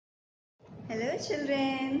Hello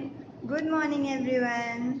children, good morning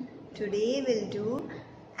everyone. Today we'll do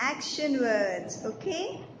action words,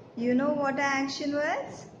 okay? You know what are action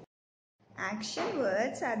words? Action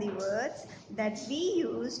words are the words that we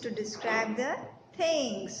use to describe the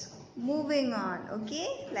things moving on,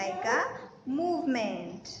 okay? Like a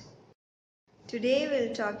movement. Today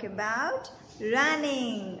we'll talk about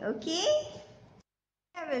running, okay?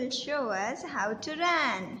 Shreya will show us how to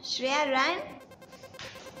run. Shreya, run.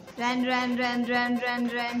 Run, run, run, run, run,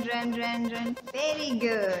 run, run, run, run. Very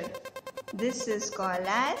good. This is called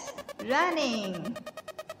as running.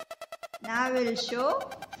 Now we'll show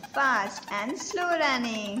fast and slow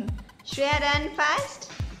running. Shreya, run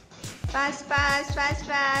fast. Fast, fast, fast,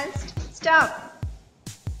 fast. Stop.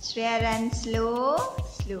 Shreya, run slow.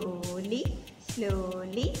 Slowly,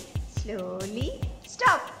 slowly, slowly.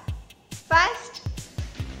 Stop. Fast.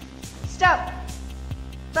 Stop.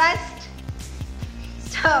 Fast.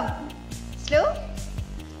 Stop. Slow.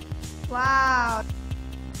 Wow.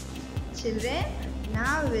 Children,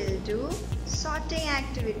 now we'll do sorting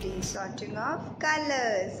activity, sorting of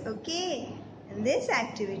colors. Okay. In this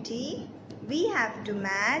activity, we have to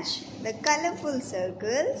match the colorful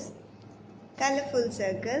circles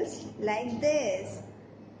like this.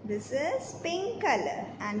 This is pink color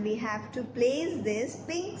and we have to place this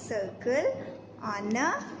pink circle on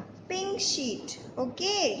a pink sheet.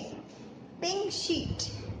 Okay. Pink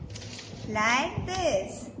sheet like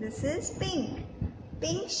this. This is pink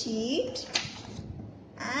sheet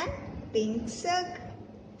and pink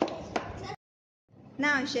circle.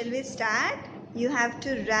 Now shall we start? You have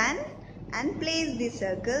to run and place the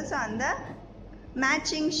circles on the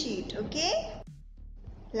matching sheet, okay?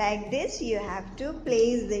 Like this you have to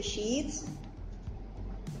place the sheets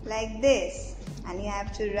like this and you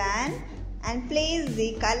have to run and place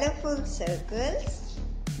the colorful circles.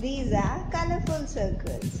 These are colorful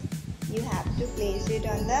circles. You have to place it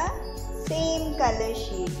on the same color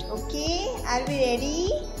sheet. Okay? Are we ready?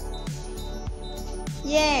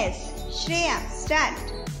 Yes. Shreya, start.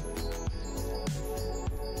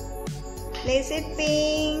 Place it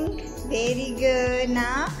pink. Very good.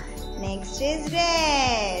 Now, next is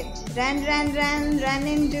red. Run, run, run. Run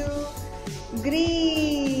into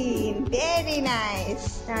green. Very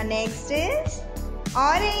nice. Now, next is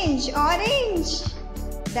orange.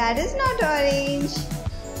 That is not orange.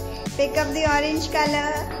 Pick up the orange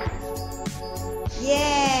color.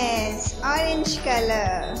 Yes, orange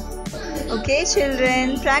color. Okay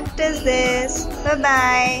children, practice this.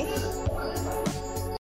 Bye-bye.